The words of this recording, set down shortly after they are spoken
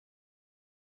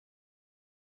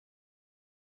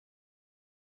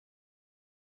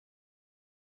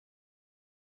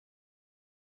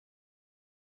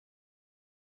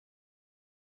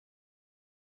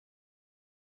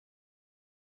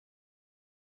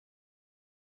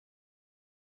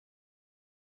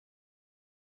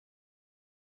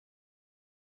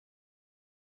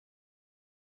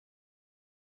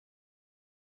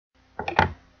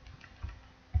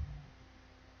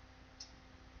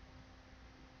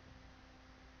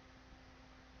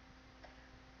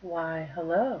Why,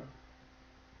 hello,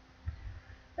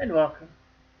 and welcome.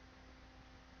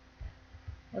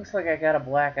 Looks like I got a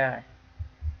black eye,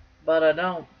 but I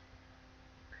don't.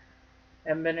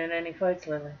 Haven't been in any fights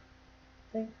lately.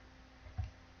 See?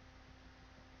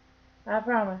 I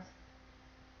promise.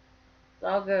 It's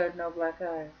all good, no black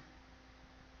eyes.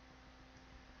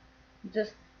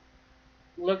 Just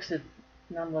looks at,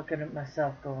 and I'm looking at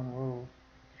myself going, whoa.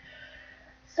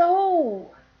 So,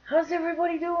 how's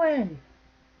everybody doing?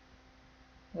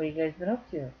 What you guys been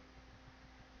up to?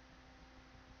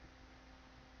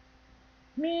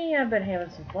 Me, I've been having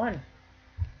some fun.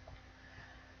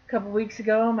 A couple weeks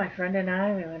ago, my friend and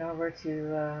I, we went over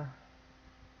to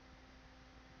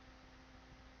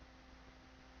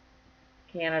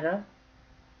Canada.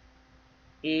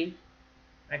 I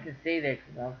can say that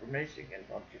because I'm from Michigan,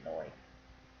 don't you know it?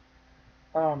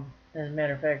 As a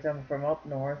matter of fact, I'm from up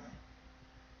north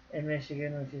in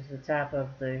Michigan, which is the top of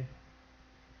the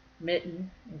mitten.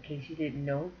 In case you didn't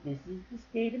know, this is the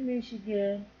state of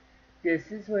Michigan.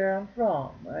 This is where I'm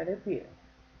from, right up here.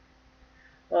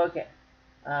 Okay,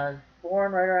 I was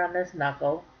born right around this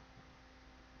knuckle.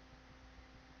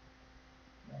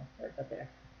 Yeah, right up there.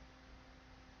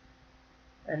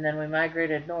 And then we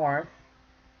migrated north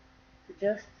to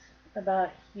just about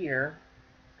here,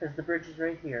 because the bridge is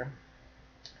right here.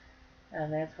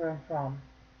 And that's where I'm from.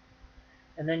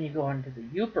 And then you go into the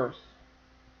Yoopers,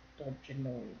 don't you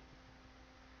know?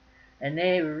 And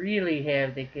they really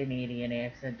have the Canadian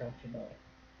accent, don't you know?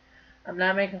 I'm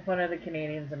not making fun of the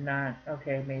Canadians, I'm not.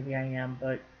 Okay, maybe I am,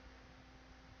 but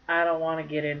I don't want to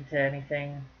get into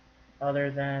anything other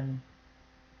than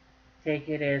take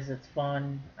it as it's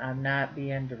fun. I'm not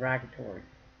being derogatory.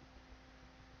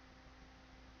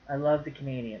 I love the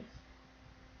Canadians,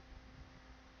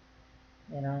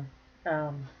 you know.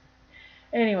 Um,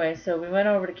 anyway, so we went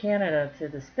over to Canada to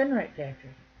the Spinrite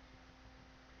factory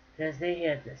because they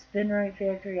had the Spinrite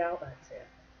factory outlets there.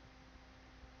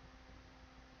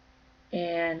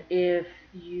 And if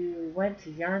you went to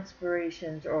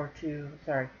Yarnspirations or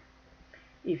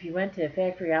if you went to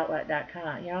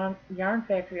factoryoutlet.com,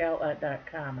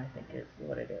 yarnfactoryoutlet.com, I think is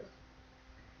what it is,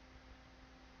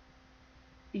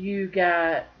 you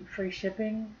got free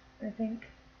shipping, I think,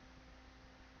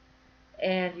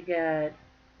 and you got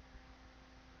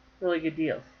really good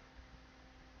deals.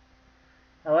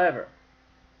 However,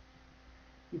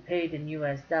 you paid in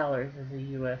US dollars as a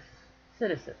US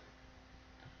citizen.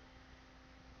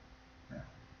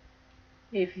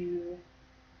 If you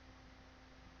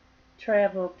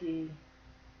traveled the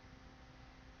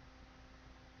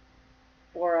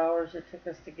 4 hours it took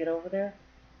us to get over there,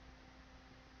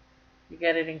 you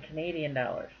get it in Canadian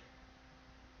dollars,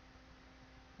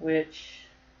 which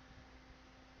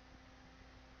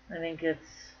I think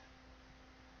it's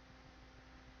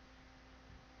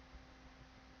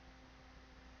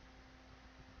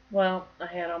well, I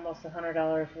had almost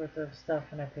 $100 worth of stuff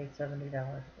and I paid $70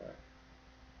 for it.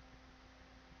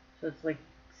 So it's like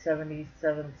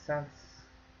 77 cents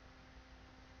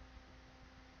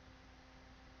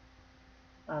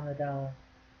on the dollar.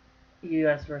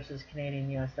 US versus Canadian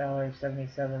US dollar,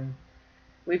 77.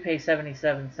 We pay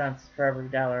 77 cents for every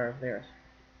dollar of theirs.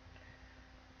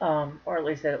 Or at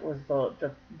least that was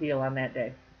the deal on that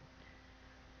day.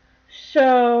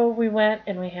 So we went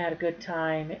and we had a good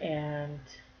time, and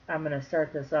I'm going to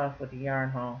start this off with a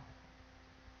yarn haul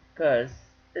because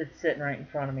it's sitting right in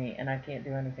front of me and I can't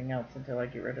do anything else until I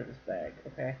get rid of this bag,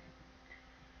 okay?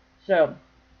 So,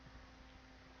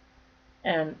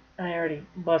 and I already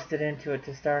busted into it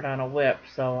to start on a whip,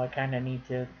 so I kind of need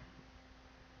to.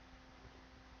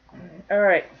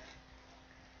 Alright,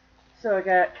 so I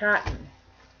got cotton.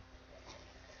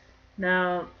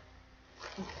 Now,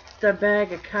 the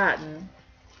bag of cotton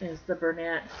is the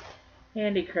Burnett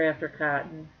Handicrafter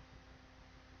cotton.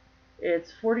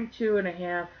 It's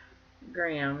 42.5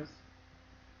 grams,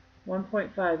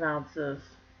 1.5 ounces,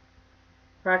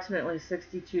 approximately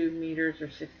 62 meters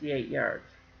or 68 yards.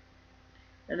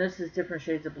 And this is different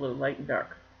shades of blue, light and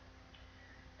dark.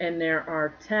 And there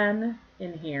are 10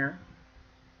 in here.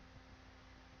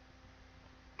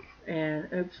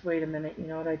 And oops, wait a minute, you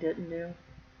know what I didn't do?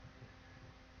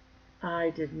 I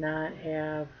did not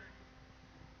have,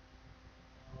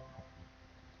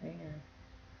 hang on.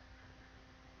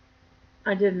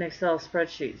 I did an Excel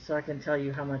spreadsheet so I can tell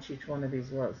you how much each one of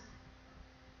these was.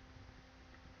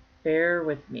 Bear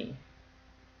with me.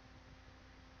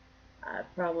 I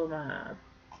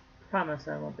promise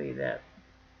I won't be that.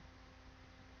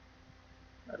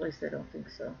 At least I don't think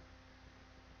so.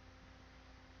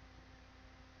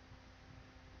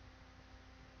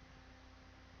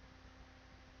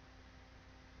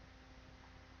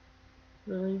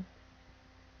 Really?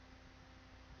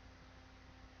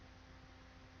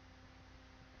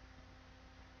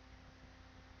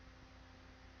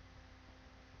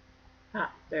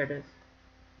 There it is.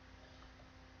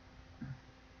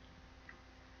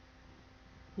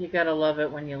 You gotta love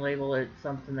it when you label it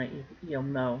something that you'll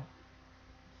know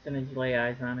as soon as you lay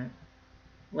eyes on it.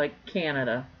 Like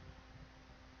Canada.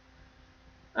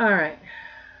 Alright.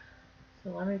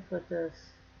 So let me put this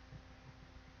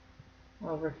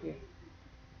over here.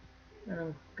 And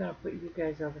I'm gonna put you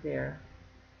guys over there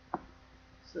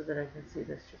so that I can see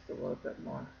this just a little bit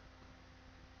more.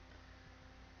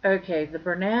 Okay, the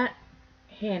Bernat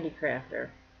Handicrafter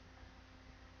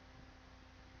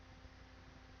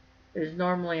is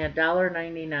normally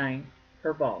 $1.99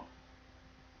 per ball.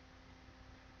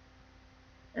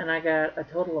 And I got a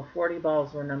total of 40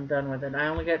 balls when I'm done with it. I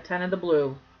only got 10 of the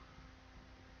blue.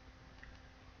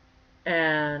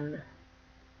 And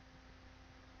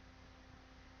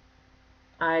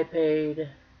I paid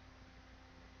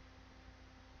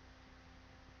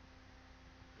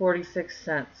 46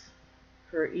 cents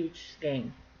for each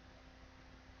skein.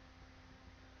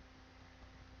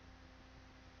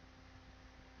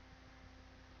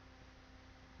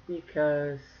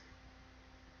 Because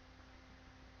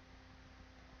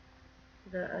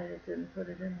I didn't put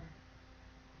it in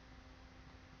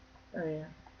there. Oh yeah.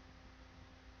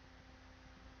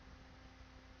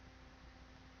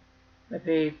 I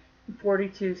paid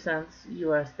 42 cents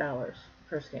US dollars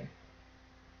per skein.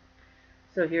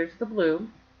 So here's the blue.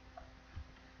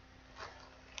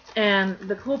 And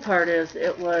the cool part is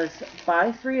it was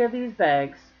buy 3 of these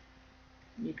bags.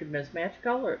 You could mix match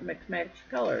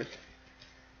colors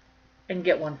and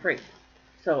get 1 free.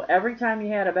 So every time you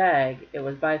had a bag, it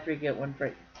was buy 3, get 1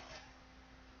 free.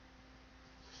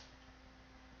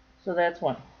 So that's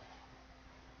one.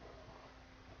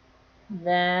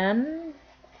 Then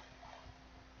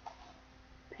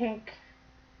pink,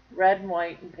 red and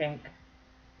white and pink.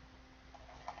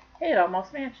 Hey, it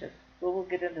almost matches. But we'll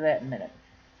get into that in a minute.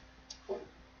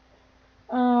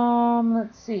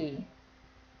 Let's see.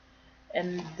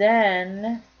 And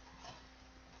then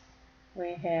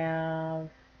we have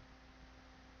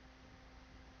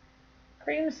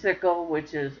creamsicle,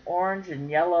 which is orange and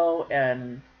yellow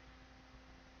and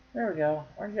there we go,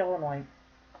 orange, yellow, and white.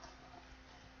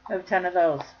 I have 10 of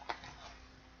those.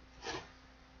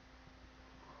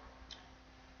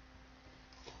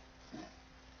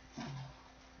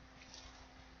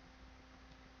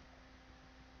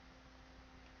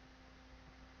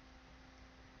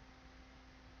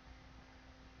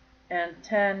 And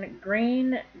 10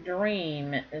 Green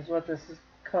Dream is what this is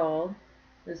called.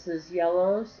 This is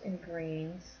yellows and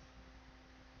greens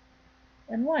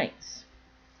and whites.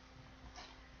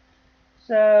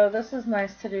 So this is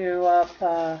nice to do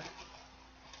up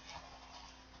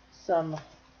some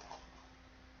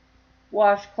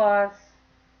washcloths.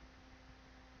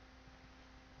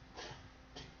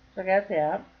 So I got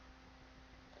that.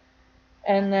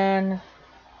 And then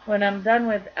when I'm done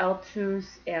with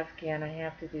L2's Afghan, I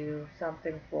have to do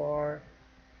something for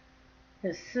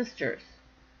his sisters.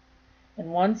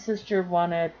 And one sister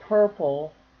wanted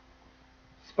purple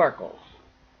sparkles.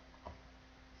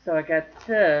 So I got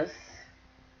this,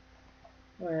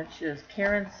 which is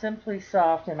Karen Simply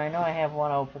Soft, and I know I have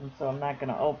one open, so I'm not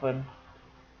going to open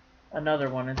another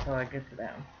one until I get to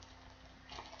that one.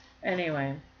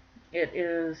 Anyway, it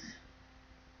is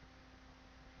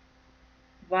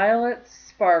Violet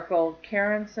Sparkle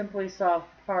Karen Simply Soft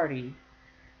Party,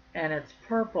 and it's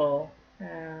purple,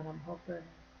 and I'm hoping,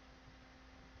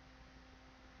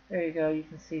 there you go, you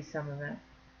can see some of it.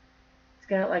 It's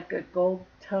got like a gold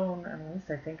tone, at least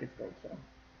I think it's gold tone.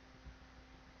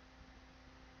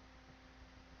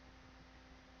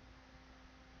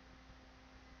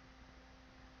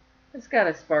 It's got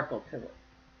a sparkle to it.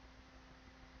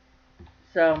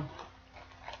 So,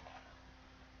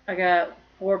 I got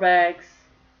 4 bags,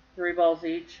 3 balls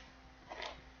each,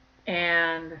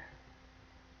 and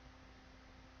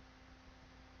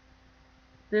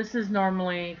this is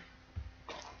normally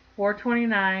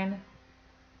 $4.29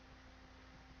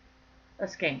 a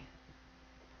skein.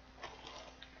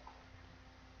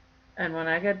 And when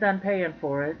I get done paying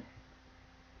for it,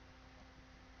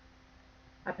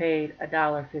 I paid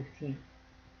 $1.15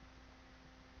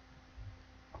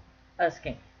 a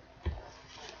skein.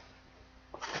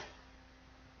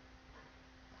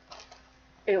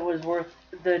 It was worth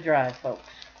the drive, folks.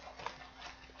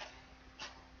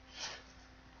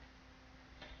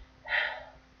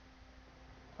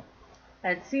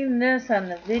 I'd seen this on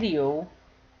the video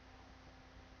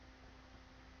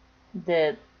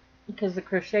that, because the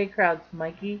Crochet Crowd's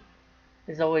Mikey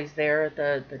is always there at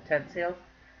the tent sales,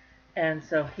 and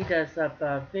so he does up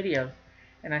videos,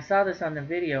 and I saw this on the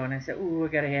video and I said, ooh, I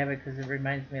gotta have it because it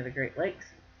reminds me of the Great Lakes.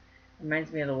 It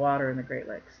reminds me of the water in the Great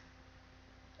Lakes.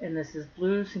 And this is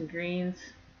blues and greens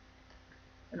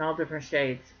and all different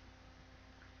shades.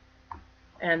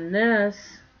 And this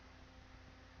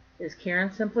is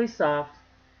Karen Simply Soft.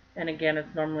 And again,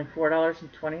 it's normally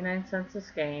 $4.29 a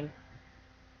skein.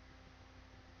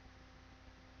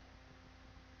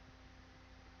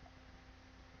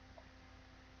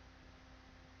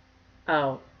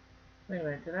 Oh, wait a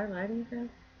minute, did I lie to you guys?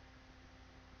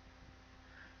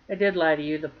 I did lie to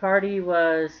you. The party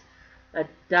was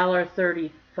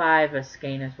 $1.35 a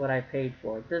skein is what I paid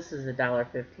for. This is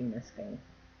 $1.15 a skein.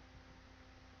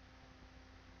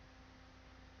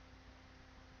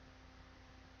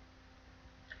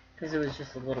 Because it was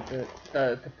just a little bit,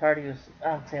 the party was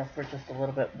on sale for just a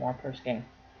little bit more per skein.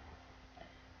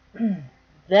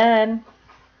 Then,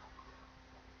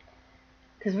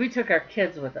 because we took our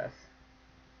kids with us,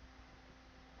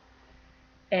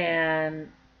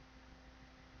 and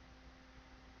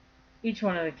each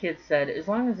one of the kids said, as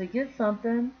long as they get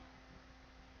something.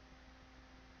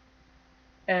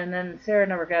 And then Sarah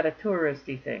never got a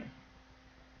touristy thing.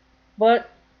 But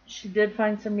she did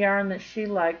find some yarn that she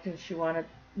liked, and she wanted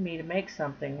me to make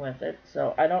something with it.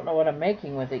 So I don't know what I'm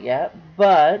making with it yet,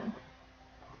 but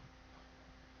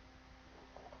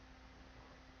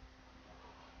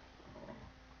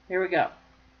here we go.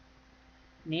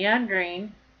 Neon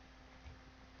green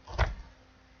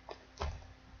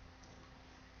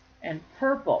and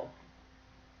purple.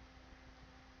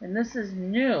 And this is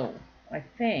new, I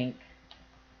think,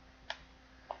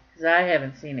 because I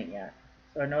haven't seen it yet.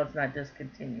 So I know it's not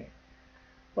discontinued.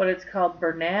 But it's called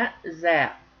Bernat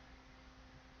Zap.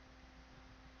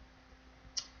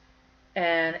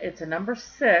 And it's a number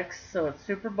 6, so it's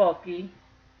super bulky.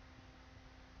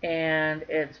 And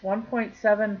it's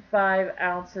 1.75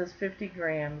 ounces, 50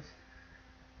 grams,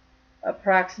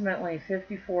 approximately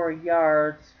 54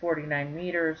 yards, 49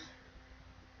 meters.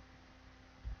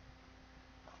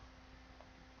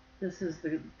 This is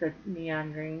the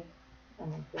neon green. I'm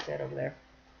going to put that over there.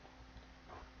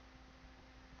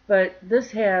 But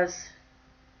this has,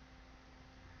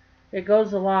 it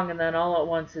goes along and then all at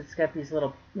once it's got these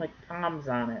little like palms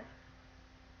on it.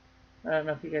 I don't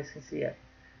know if you guys can see it.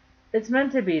 It's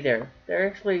meant to be there. They're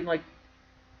actually like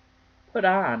put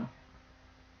on.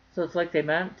 So it's like they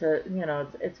meant to, you know,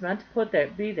 it's meant to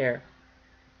be there.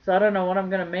 So I don't know what I'm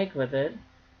going to make with it.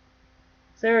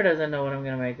 Sarah doesn't know what I'm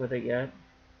going to make with it yet.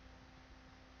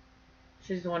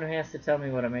 She's the one who has to tell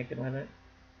me what I'm making with it.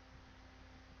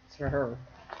 It's for her.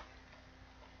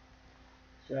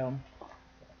 So.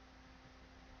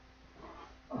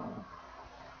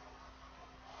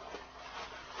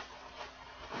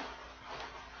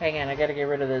 Hang on, I gotta get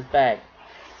rid of this bag.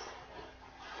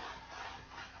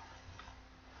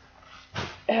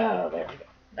 Oh, there we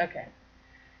go. Okay.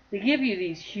 They give you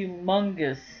these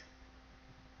humongous,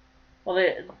 well,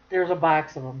 there's a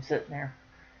box of them sitting there.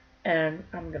 And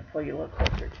I'm going to pull you a little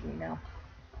closer to me now.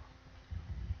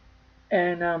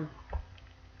 And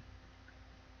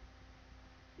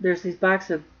there's these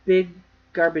boxes of big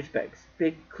garbage bags,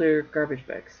 big clear garbage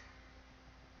bags.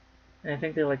 And I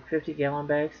think they're like 50-gallon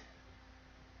bags.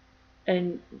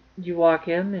 And you walk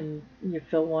in and you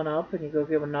fill one up and you go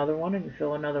give another one and you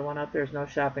fill another one up. There's no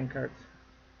shopping carts.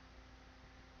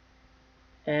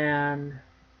 And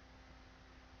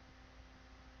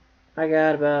I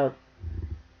got about,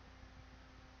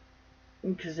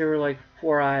 because there were like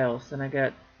 4 aisles, and I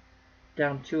got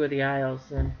down 2 of the aisles,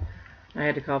 and I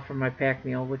had to call for my pack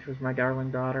mule, which was my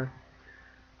darling daughter,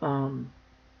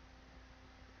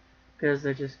 because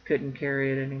I just couldn't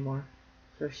carry it anymore.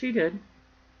 So she did.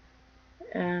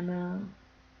 And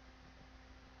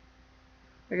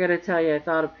I gotta tell you, I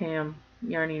thought of Pam,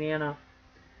 Yarny Nana,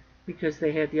 because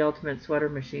they had the ultimate sweater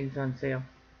machines on sale.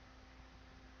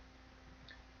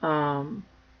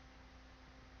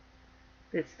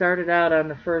 It started out on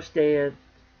the first day at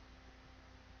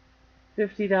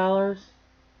 $50,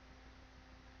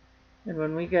 and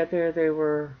when we got there they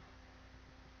were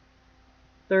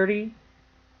 $30,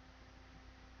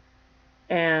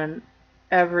 and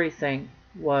everything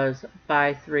was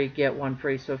buy 3 get 1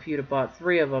 free. So if you'd have bought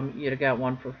 3 of them, you'd have got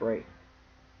 1 for free.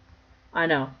 I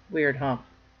know, weird, huh?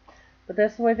 But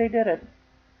that's the way they did it.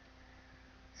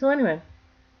 So anyway,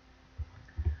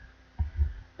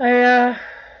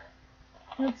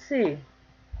 let's see,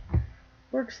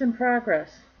 works in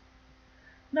progress.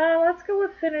 Now let's go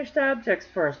with finished objects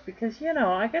first, because you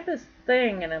know I got this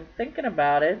thing and I'm thinking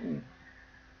about it, and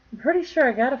I'm pretty sure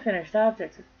I got a finished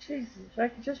object. Jesus, if I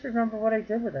could just remember what I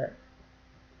did with it.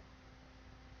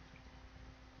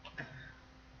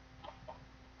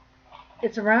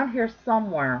 It's around here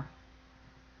somewhere.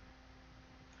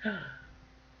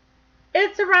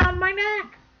 It's around my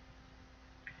neck.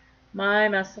 My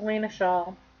Messalina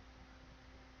shawl.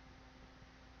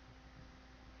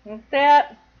 Look at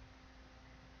that.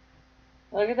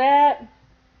 Look at that.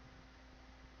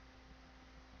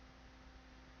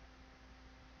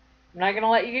 I'm not going to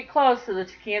let you get close so that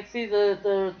you can't see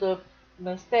the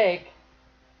mistake.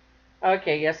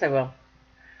 Okay, yes I will.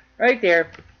 Right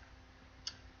there.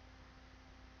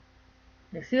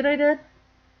 You see what I did?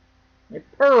 It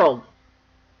purled.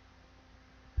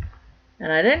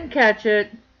 And I didn't catch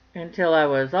it until I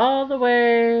was all the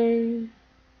way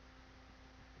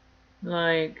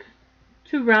like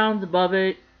 2 rounds above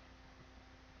it.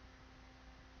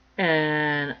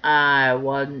 And I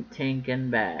wasn't tinking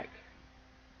back.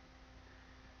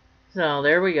 So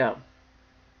there we go.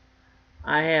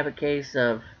 I have a case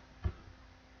of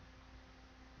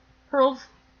pearls.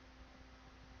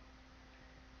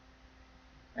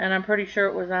 And I'm pretty sure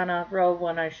it was on a row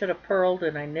when I should have purled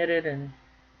and I knitted and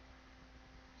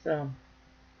so.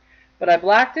 But I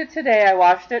blocked it today. I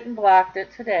washed it and blocked it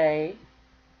today.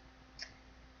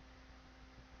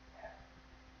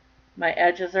 My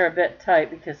edges are a bit tight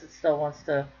because it still wants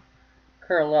to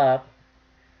curl up.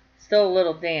 Still a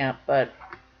little damp, but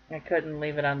I couldn't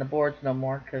leave it on the boards no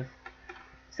more because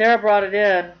Sarah brought it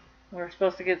in. We were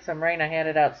supposed to get some rain. I had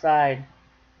it outside.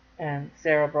 And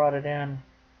Sarah brought it in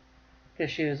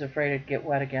because she was afraid it'd get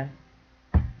wet again.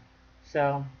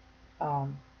 So, I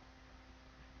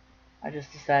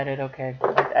just decided, okay,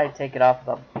 I'd take it off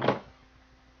the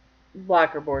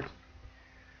blocker boards.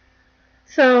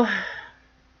 So,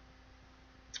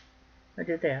 I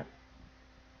did that.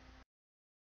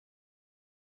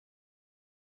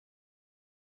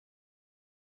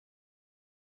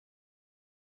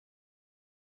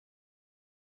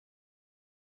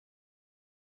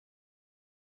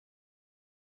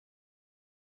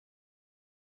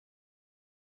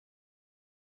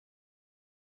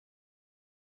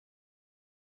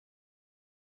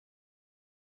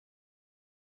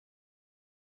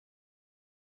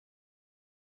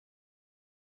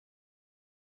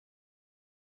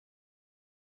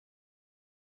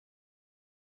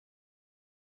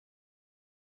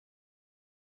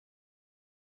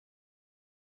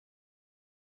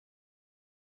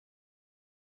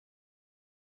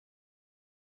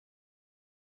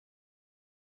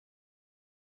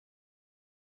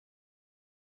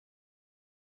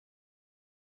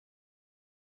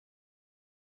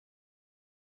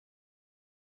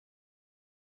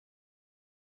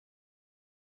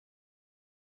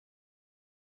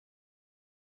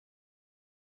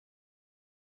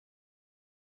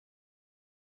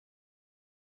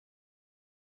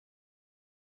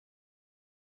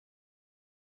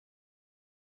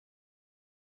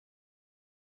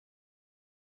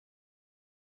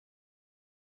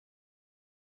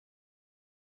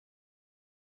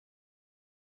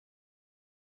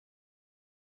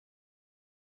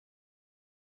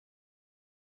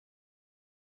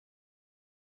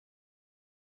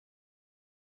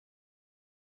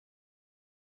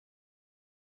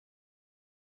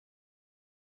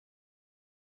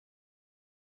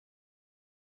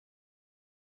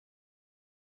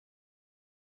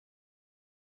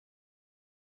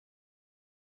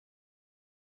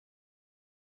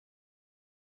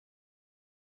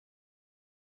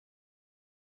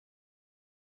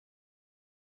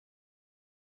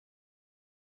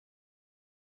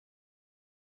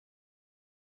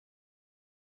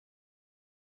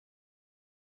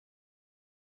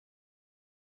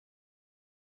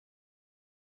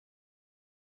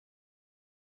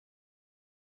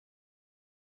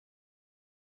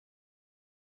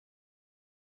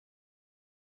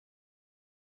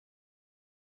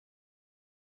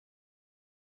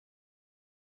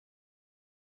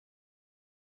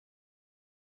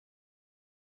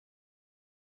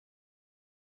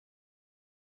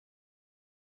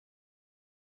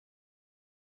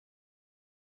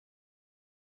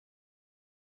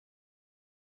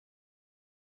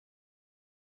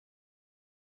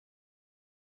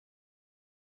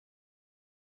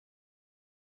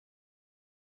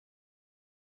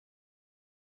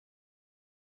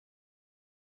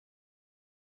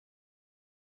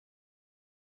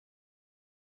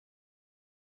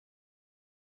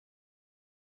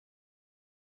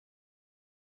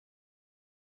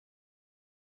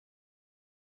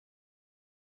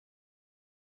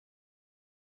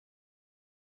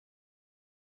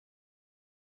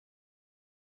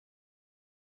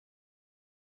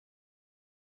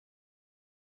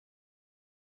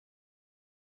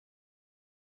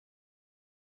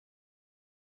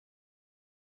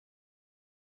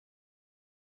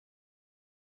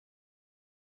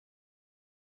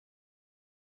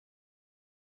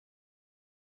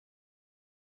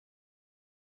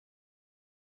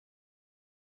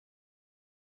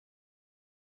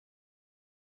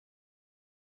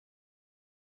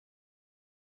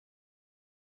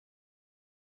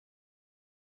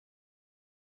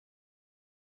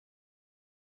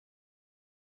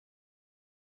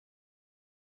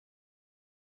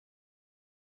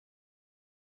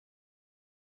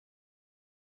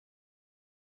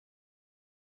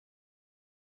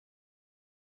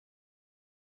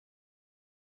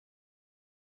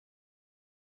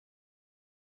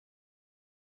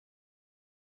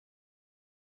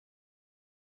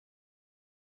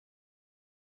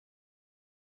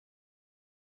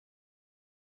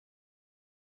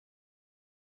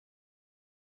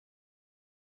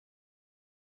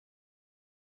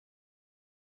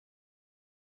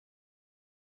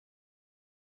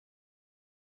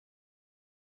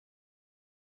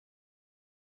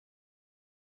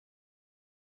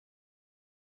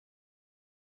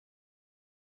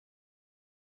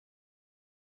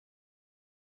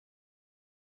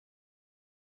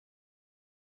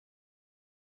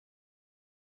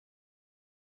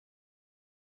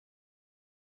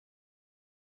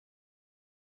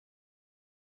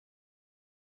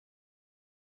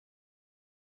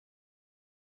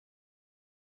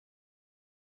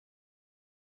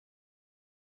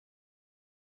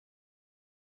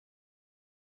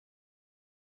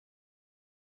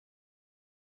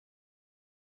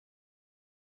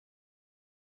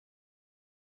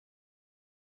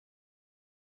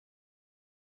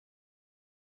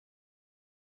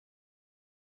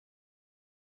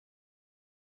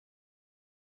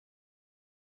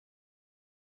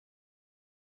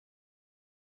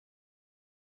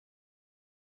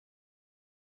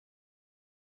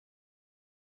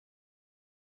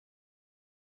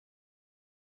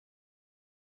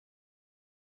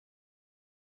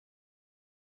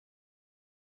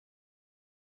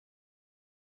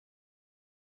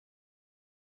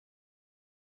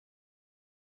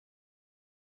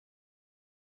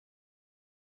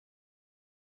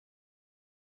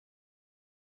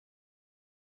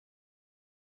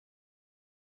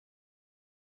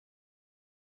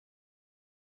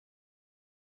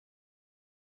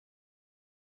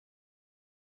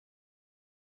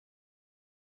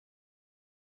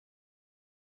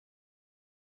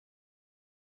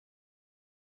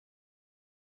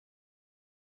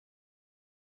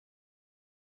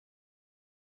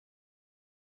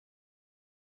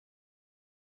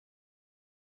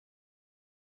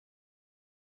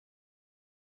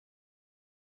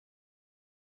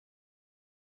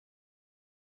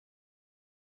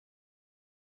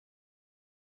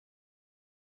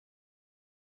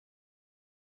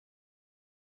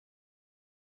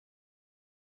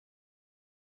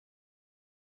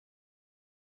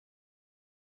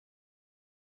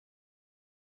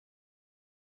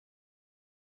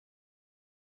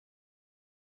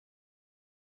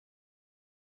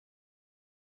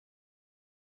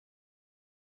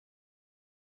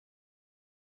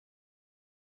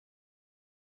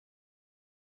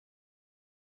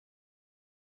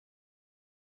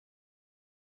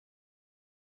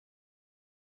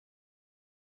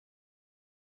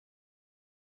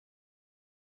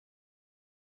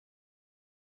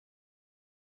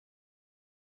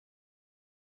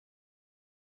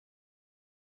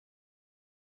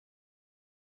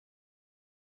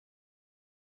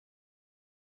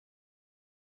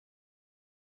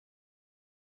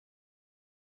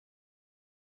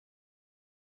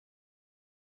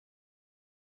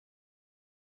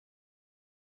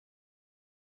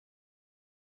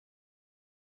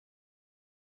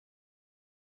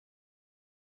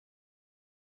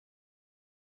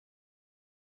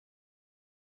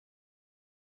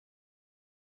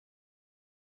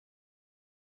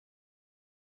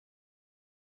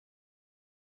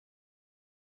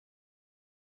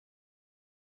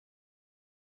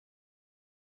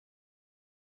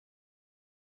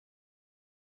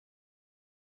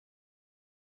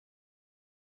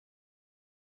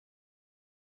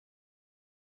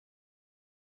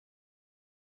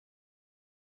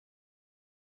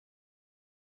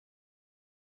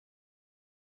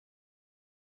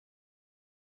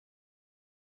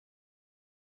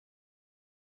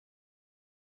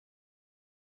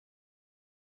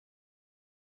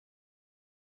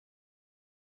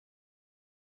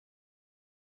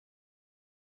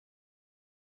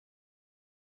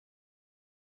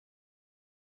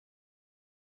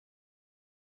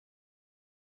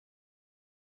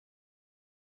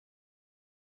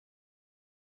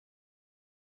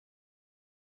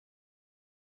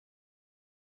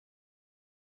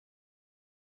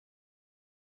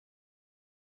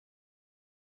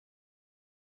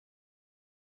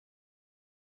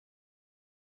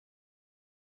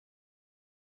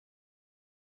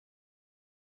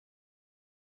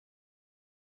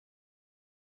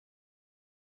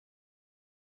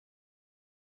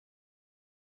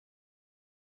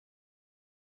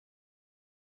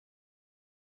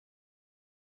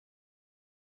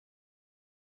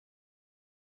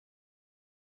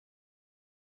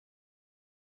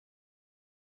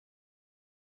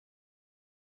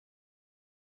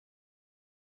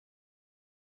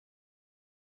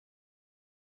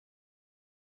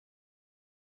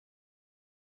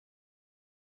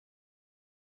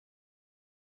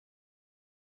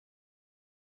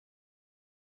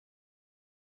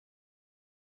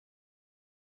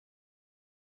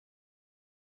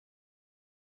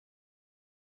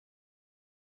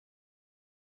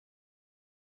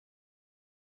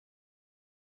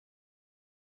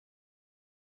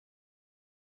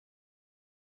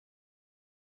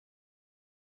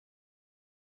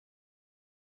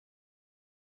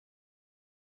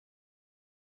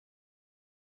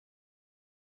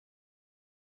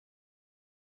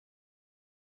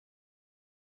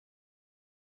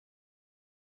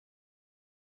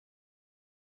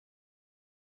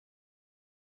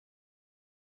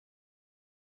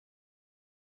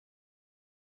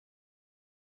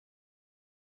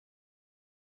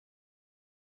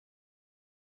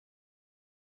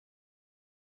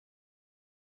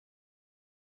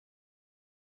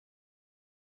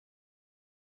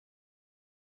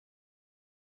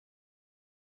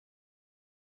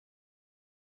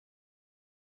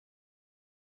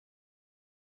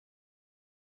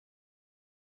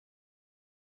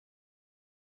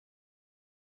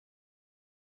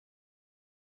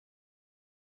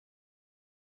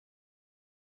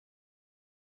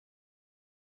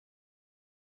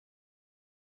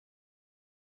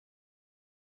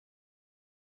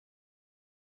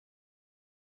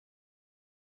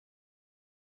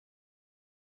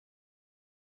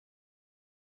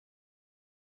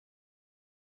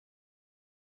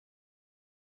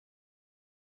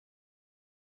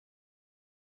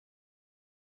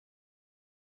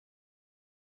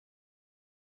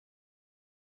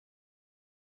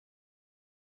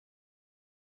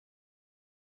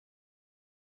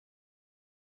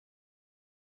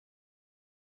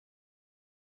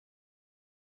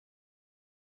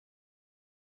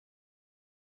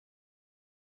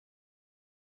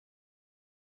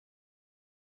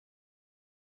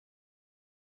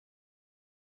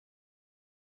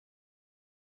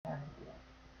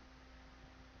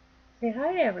 Say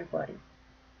hi to everybody.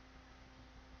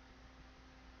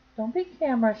 Don't be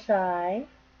camera shy.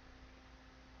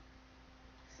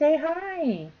 Say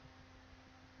hi.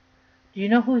 Do you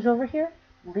know who's over here?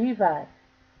 Levi.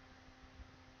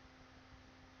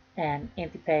 And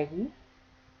Auntie Peggy.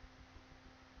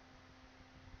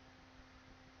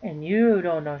 And you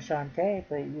don't know Shantae,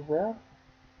 but you will.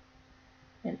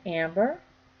 And Amber.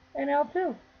 And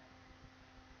L2.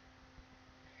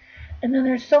 And then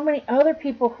there's so many other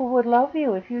people who would love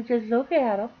you if you just look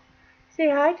at them.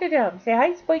 Say hi to them. Say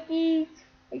hi, Spikies.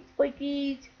 Hi,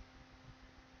 Spikies.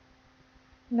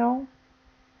 No?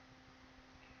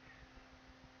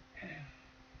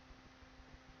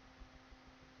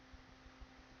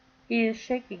 He is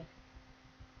shaking.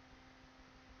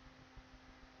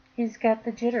 He's got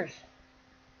the jitters.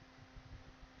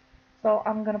 So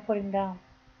I'm going to put him down.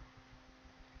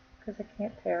 Because I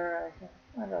can't terrorize him.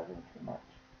 I love him too much.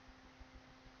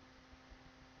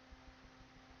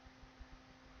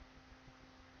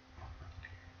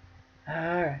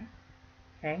 Alright.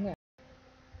 Hang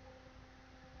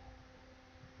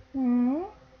on.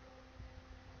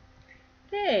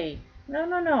 Hey.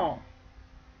 No.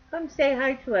 Come say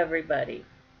hi to everybody.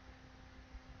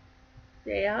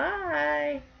 Say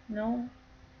hi. No.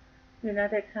 You're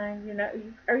not that kind. You're not.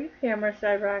 Are you camera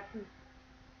shy, Rocky?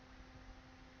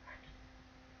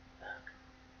 Look.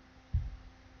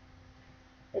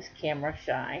 It's camera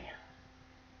shy.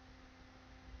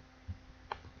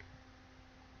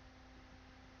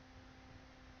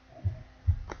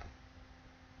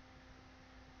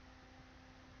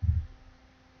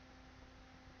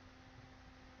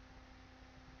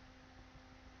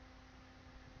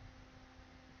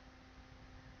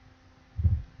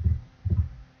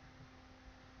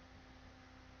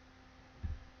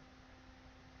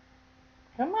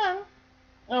 Come on.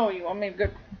 Oh, you want me to go?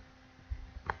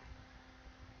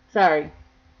 Sorry.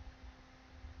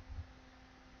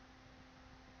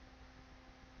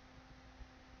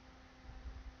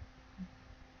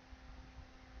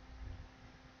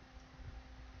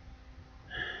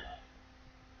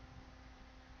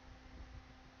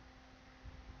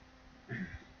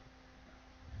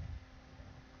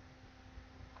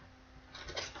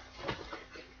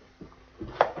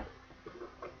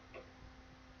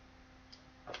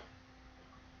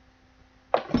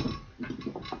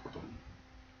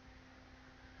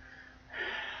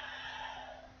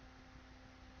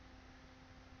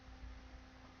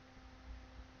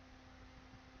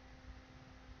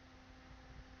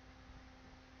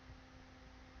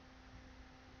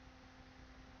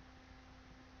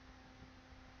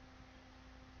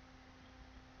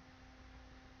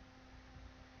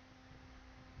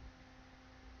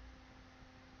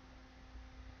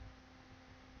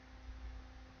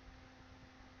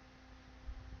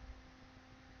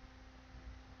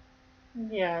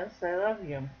 Yes, I love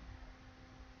you.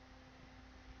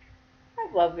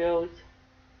 I love yous.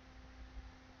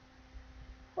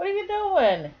 What are you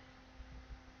doing?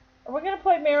 Are we going to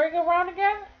play merry-go-round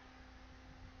again?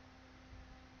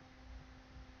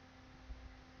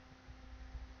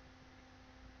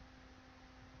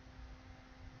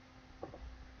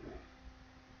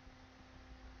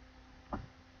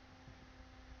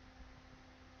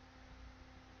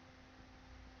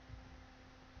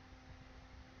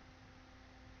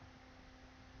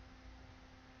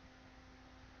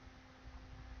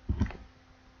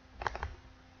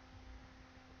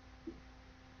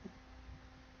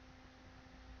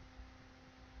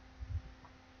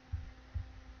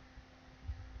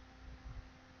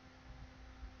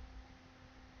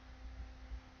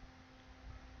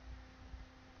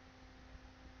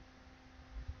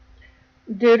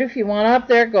 Dude, if you want up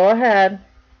there, go ahead.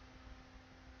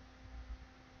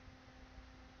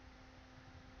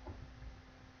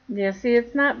 Yeah, see,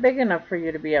 it's not big enough for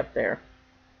you to be up there.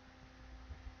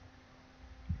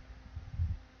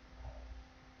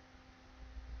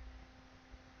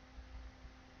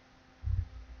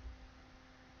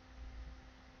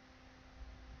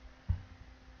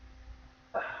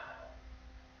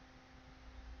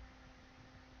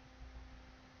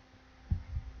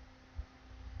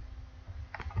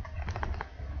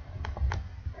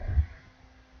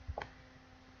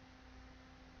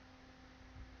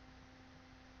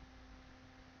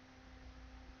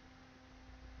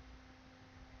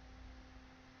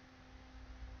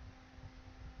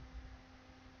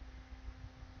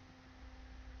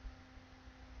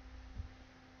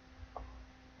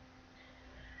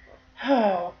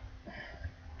 Oh.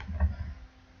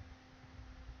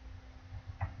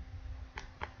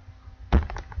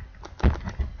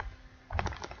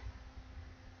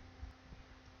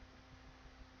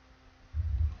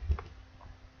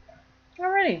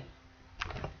 Alrighty.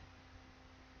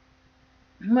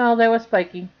 Well, that was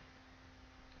spiky.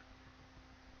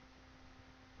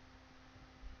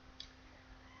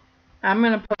 I'm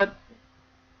gonna put.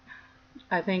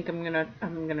 I think I'm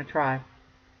gonna try.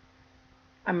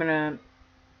 I'm gonna.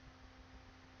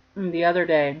 The other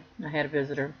day, I had a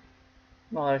visitor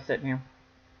while I was sitting here,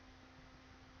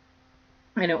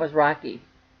 and it was Rocky,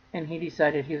 and he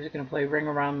decided he was gonna play Ring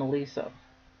Around the Lisa.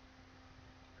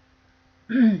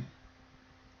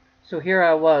 So here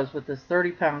I was with this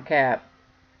 30-pound cat,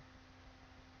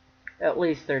 at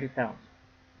least 30 pounds.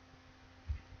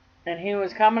 And he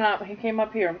was coming up, he came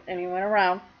up here, and he went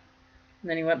around, and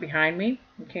then he went behind me,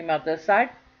 and came out this side,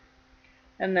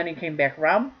 and then he came back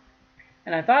around,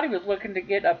 and I thought he was looking to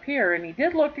get up here, and he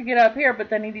did look to get up here, but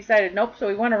then he decided nope, so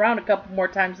he went around a couple more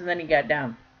times, and then he got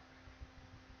down.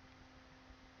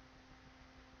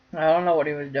 I don't know what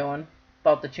he was doing.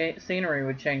 Thought the scenery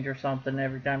would change or something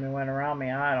every time he went around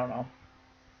me. I don't know.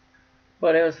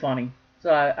 But it was funny.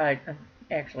 So I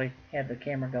actually had the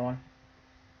camera going.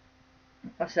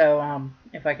 So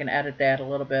if I can edit that a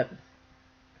little bit,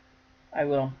 I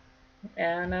will.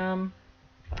 And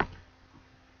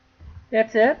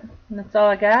that's it. That's all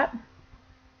I got.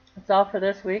 That's all for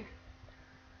this week.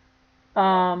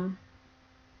 Been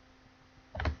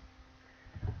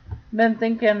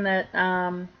thinking that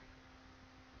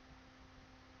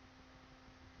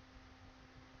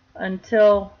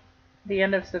until the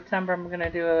end of September, I'm gonna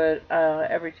do a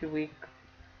every 2-week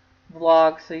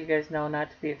vlog, so you guys know not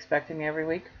to be expecting me every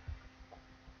week.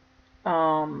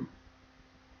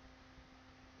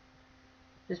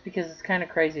 Just because it's kind of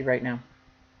crazy right now.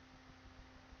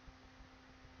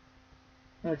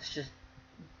 It's just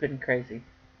been crazy.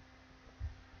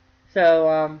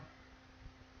 So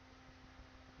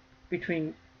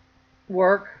between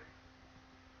work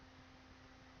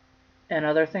and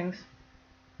other things,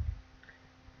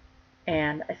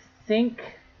 and I think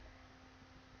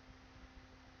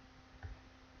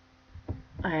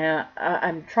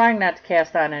I'm trying not to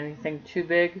cast on anything too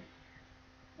big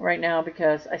right now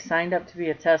because I signed up to be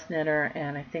a test knitter,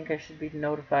 and I think I should be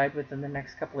notified within the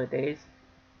next couple of days.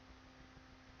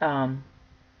 So I'm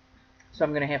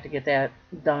going to have to get that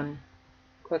done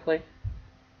quickly.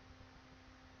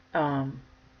 And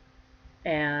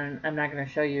I'm not going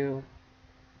to show you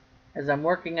as I'm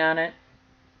working on it.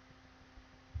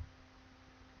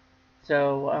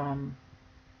 So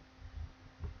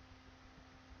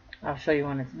I'll show you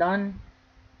when it's done,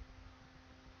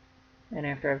 and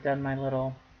after I've done my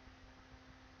little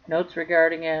notes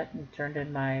regarding it and turned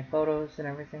in my photos and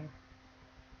everything.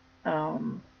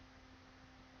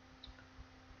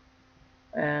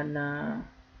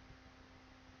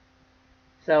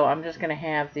 So I'm just going to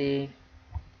have the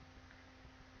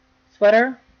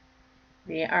sweater,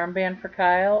 the armband for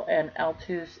Kyle, and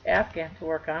L2's Afghan to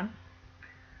work on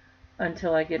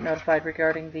until I get notified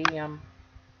regarding the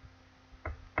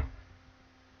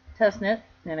test knit.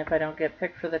 And if I don't get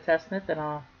picked for the test knit, then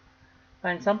I'll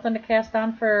find something to cast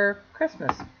on for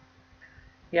Christmas.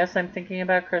 Yes, I'm thinking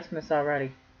about Christmas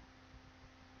already.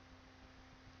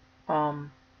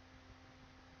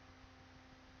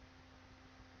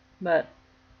 But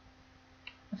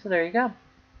so there you go.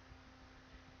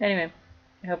 Anyway,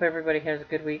 I hope everybody has a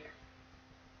good week.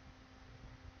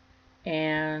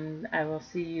 And I will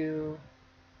see you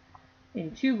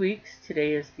in 2 weeks.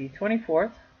 Today is the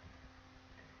 24th,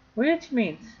 which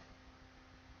means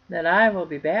that I will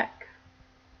be back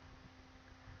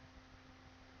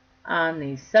on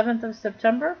the 7th of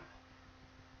September.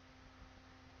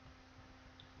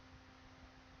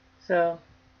 So,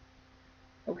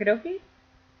 okie dokie.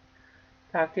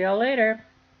 Talk to y'all later.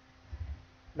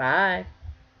 Bye.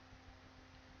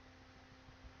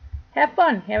 Have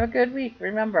fun. Have a good week.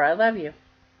 Remember, I love you.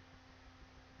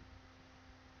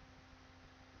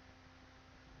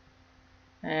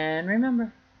 And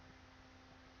remember,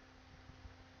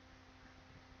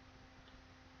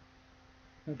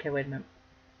 okay, wait a minute.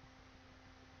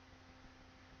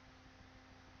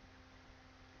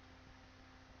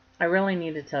 I really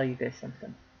need to tell you guys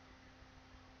something.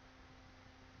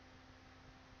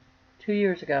 2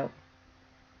 years ago,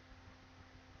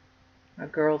 a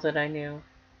girl that I knew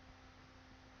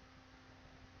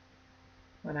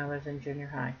when I was in junior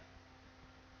high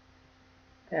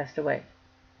passed away.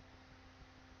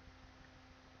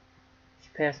 She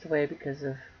passed away because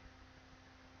of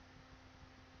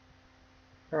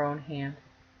her own hand,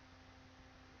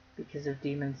 because of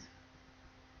demons.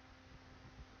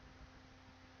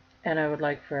 And I would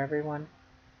like for everyone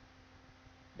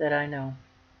that I know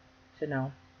to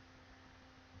know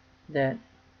that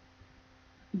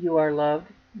you are loved,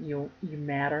 you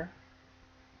matter,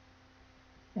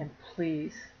 and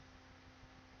please,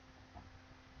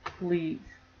 please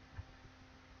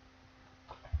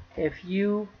If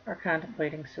you are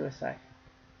contemplating suicide,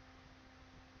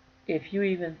 if you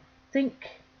even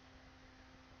think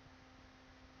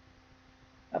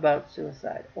about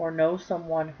suicide or know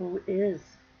someone who is,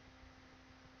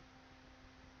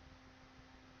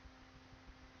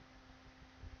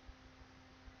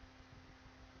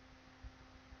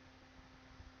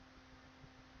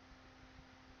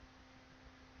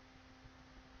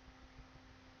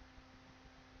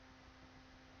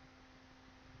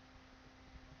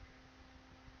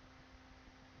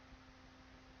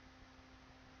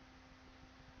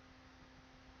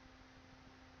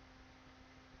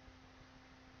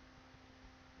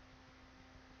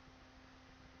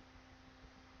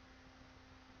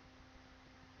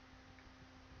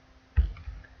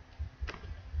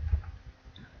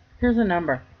 here's a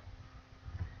number.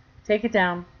 Take it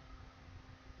down.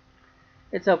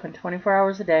 It's open 24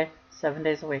 hours a day, 7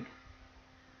 days a week.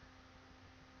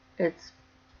 It's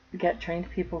get trained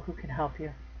people who can help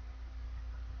you.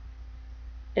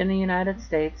 In the United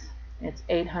States, it's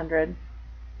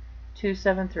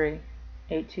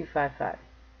 800-273-8255.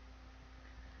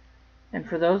 And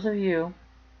for those of you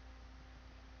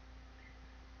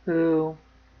who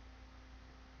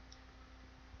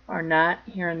are not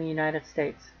here in the United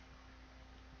States,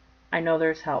 I know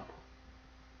there's help.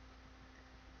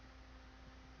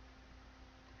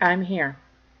 I'm here.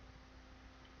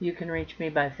 You can reach me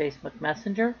by Facebook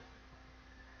Messenger,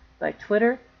 by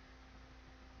Twitter,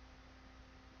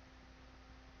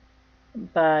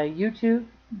 by YouTube,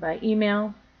 by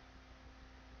email.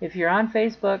 If you're on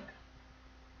Facebook,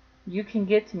 you can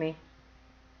get to me.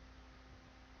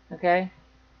 Okay?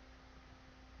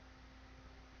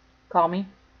 Call me.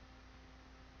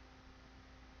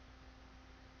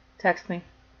 Text me.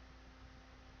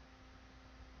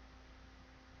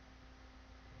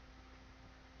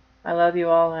 I love you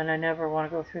all, and I never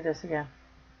want to go through this again.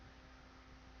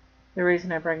 The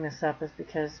reason I bring this up is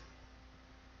because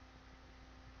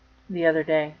the other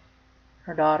day,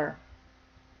 her daughter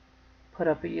put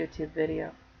up a YouTube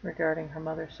video regarding her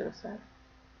mother's suicide.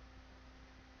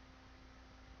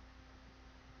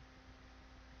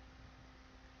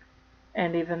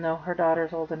 And even though her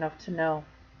daughter's old enough to know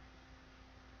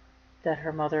that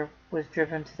her mother was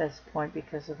driven to this point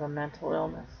because of a mental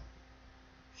illness,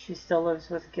 she still lives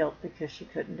with guilt because she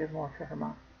couldn't do more for her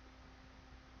mom.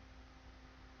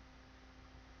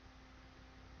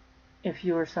 If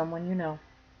you or someone you know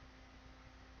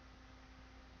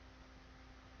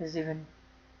has even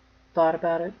thought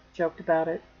about it, joked about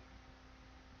it,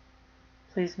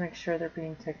 please make sure they're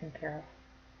being taken care of.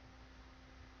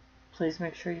 Please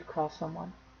make sure you call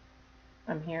someone.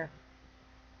 I'm here.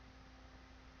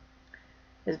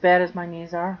 As bad as my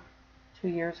knees are, 2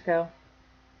 years ago,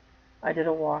 I did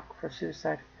a walk for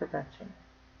suicide prevention.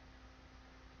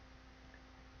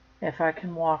 If I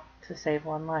can walk to save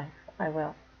one life, I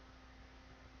will.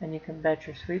 And you can bet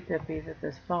your sweet dippy that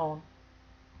this phone,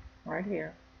 right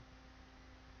here,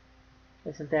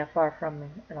 isn't that far from me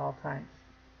at all times.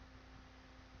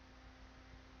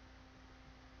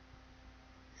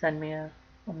 Send me a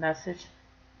message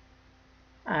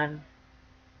on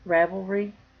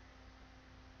Ravelry,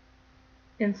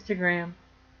 Instagram,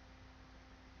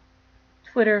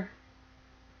 Twitter,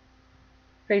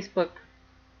 Facebook,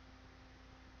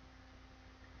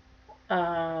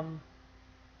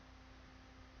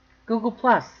 Google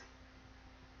Plus.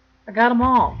 I got them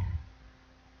all.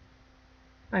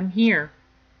 I'm here.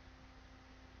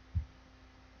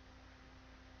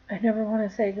 I never want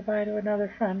to say goodbye to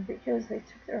another friend because they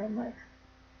took their own life.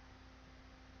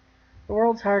 The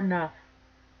world's hard enough.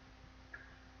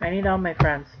 I need all my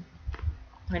friends.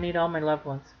 I need all my loved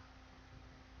ones.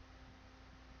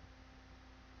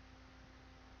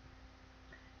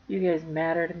 You guys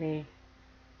matter to me.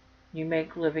 You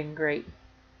make living great.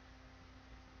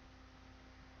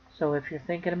 So if you're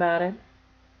thinking about it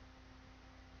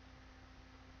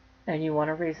and you want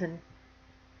a reason,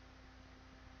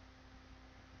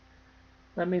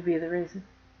 let me be the reason.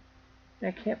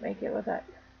 I can't make it without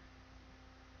you.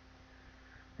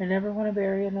 I never want to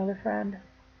bury another friend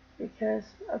because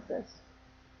of this.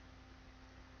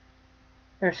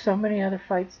 There's so many other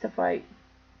fights to fight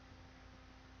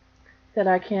that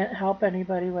I can't help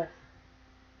anybody with.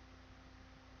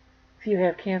 If you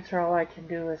have cancer, all I can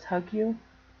do is hug you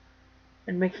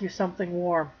and make you something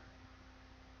warm.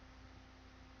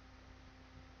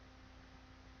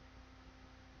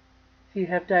 If you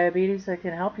have diabetes, I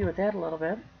can help you with that a little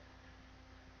bit.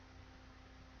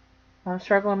 I'm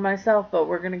struggling myself, but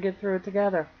we're going to get through it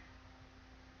together.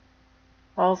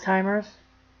 Alzheimer's,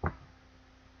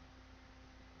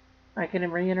 I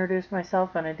can reintroduce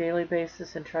myself on a daily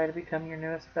basis and try to become your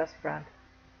newest best friend.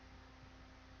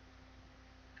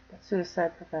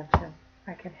 suicide prevention.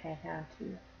 I can hang on to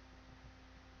you.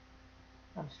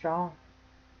 I'm strong.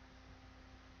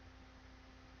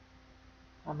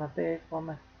 I'm a big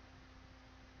woman.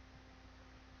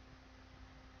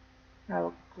 I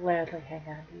will gladly hang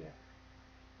on to you.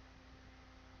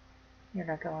 You're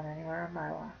not going anywhere on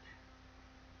my watch.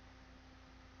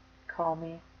 Call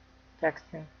me, text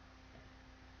me,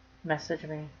 message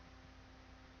me.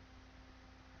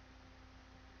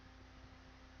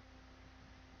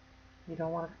 You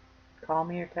don't want to call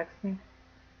me or text me?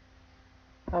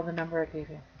 Call the number I gave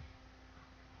you.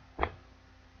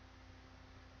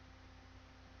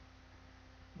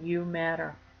 You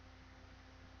matter.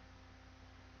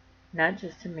 Not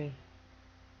just to me.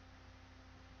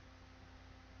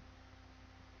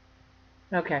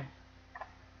 Okay.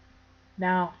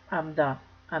 Now I'm done.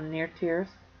 I'm near tears.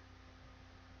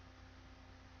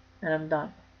 And I'm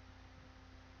done.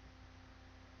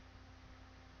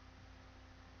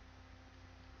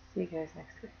 See you guys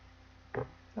next week.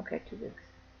 Okay, 2 weeks.